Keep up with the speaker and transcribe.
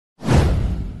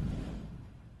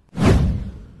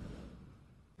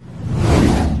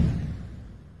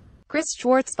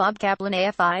SchwartzBob Kaplan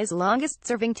AFI's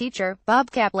longest-serving teacher, Bob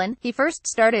Kaplan, he first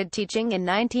started teaching in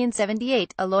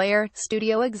 1978, a lawyer,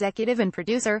 studio executive and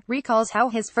producer, recalls how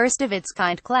his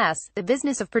first-of-its-kind class, The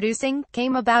Business of Producing,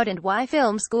 came about and why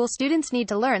film school students need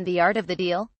to learn the art of the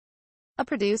deal. A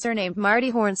producer named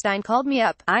Marty Hornstein called me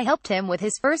up. I helped him with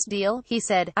his first deal. He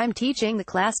said, "I'm teaching the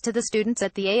class to the students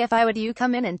at the AFI. Would you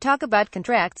come in and talk about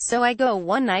contracts?" So I go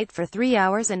one night for 3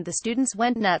 hours and the students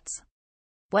went nuts.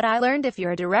 What I learned: if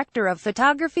you're a director of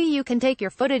photography, you can take your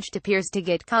footage to peers to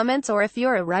get comments, or if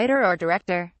you're a writer or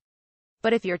director.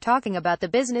 But if you're talking about the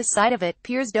business side of it,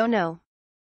 peers don't know.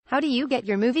 How do you get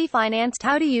your movie financed?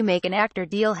 How do you make an actor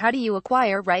deal? How do you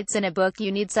acquire rights in a book?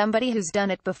 You need somebody who's done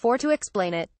it before to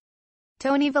explain it.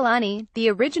 Tony Villani, the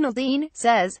original dean,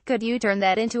 says, "Could you turn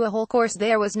that into a whole course?"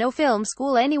 There was no film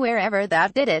school anywhere ever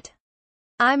that did it.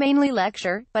 I mainly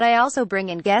lecture, but I also bring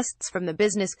in guests from the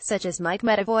business, such as Mike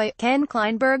Medavoy, Ken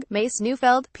Kleinberg, Mace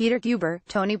Neufeld, Peter Huber,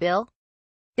 Tony Bill.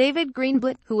 David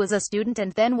Greenblatt, who was a student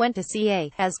and then went to CA,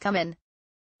 has come in.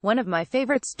 One of my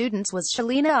favorite students was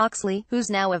Shalina Oxley, who's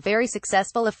now a very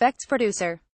successful effects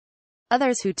producer.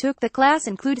 Others who took the class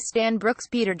include Stan Brooks,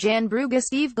 Peter Jan Bruga,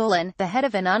 Steve Golan, the head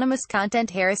of Anonymous Content,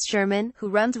 Harris Sherman, who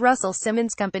runs Russell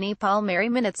Simmons' company, Paul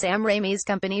Merriman at Sam Raimi's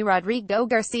company, Rodrigo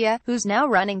Garcia, who's now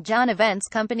running John Events'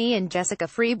 company, and Jessica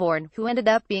Freeborn, who ended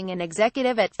up being an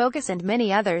executive at Focus, and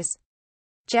many others.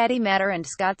 Chatty Matter and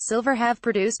Scott Silver have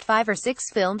produced 5 or 6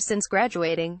 films since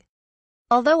graduating.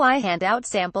 Although I hand out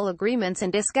sample agreements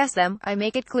and discuss them, I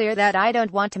make it clear that I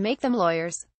don't want to make them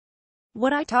lawyers.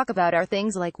 What I talk about are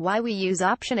things like why we use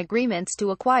option agreements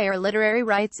to acquire literary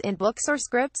rights in books or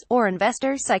scripts, or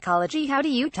investor psychology. How do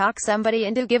you talk somebody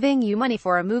into giving you money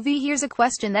for a movie? Here's a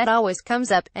question that always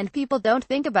comes up, and people don't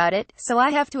think about it, so I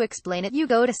have to explain it. You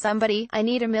go to somebody, "I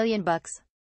need $1 million.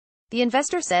 The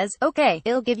investor says, "Okay,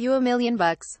 he'll give you $1 million.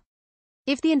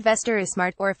 If the investor is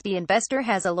smart, or if the investor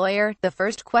has a lawyer, the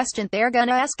first question they're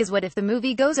gonna ask is, what if the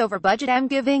movie goes over budget? I'm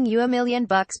giving you $1 million,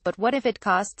 but what if it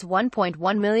costs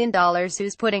 $1.1 million?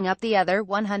 Who's putting up the other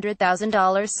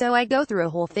 $100,000? So I go through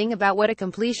a whole thing about what a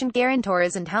completion guarantor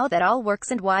is and how that all works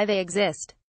and why they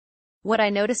exist. What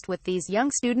I noticed with these young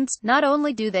students, not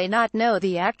only do they not know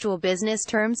the actual business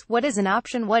terms, what is an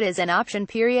option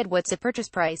period, what's a purchase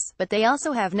price, but they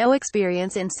also have no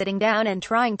experience in sitting down and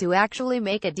trying to actually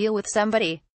make a deal with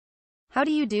somebody. How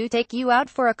do you take you out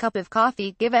for a cup of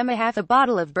coffee, give them half a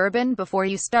bottle of bourbon before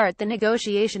you start the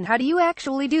negotiation? How do you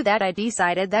actually do that? I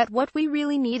decided that what we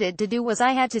really needed to do was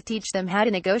I had to teach them how to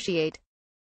negotiate.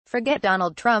 Forget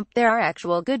Donald Trump, there are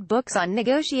actual good books on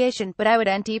negotiation, but I would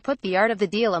put the art of the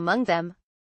deal among them.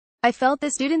 I felt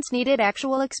the students needed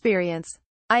actual experience.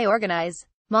 I organize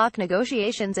mock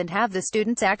negotiations and have the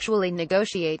students actually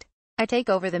negotiate. I take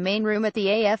over the main room at the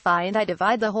AFI and I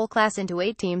divide the whole class into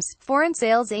 8 teams: foreign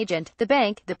sales agent, the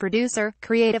bank, the producer,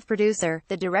 creative producer,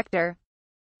 the director.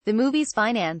 The movie's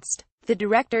financed. The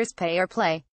director's pay or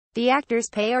play. The actor's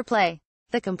pay or play.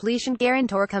 The completion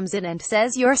guarantor comes in and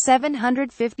says you're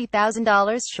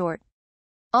 $750,000 short.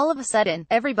 All of a sudden,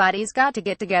 everybody's got to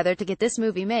get together to get this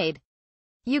movie made.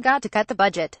 You got to cut the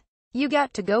budget. You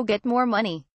got to go get more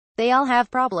money. They all have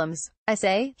problems. I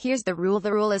say, here's the rule.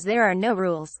 The rule is there are no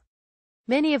rules.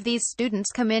 Many of these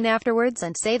students come in afterwards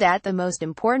and say that the most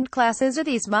important classes are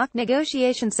these mock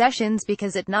negotiation sessions,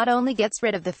 because it not only gets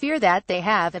rid of the fear that they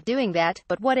have of doing that,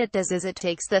 but what it does is it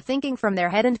takes the thinking from their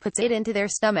head and puts it into their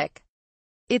stomach.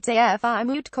 It's AFI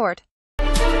moot court.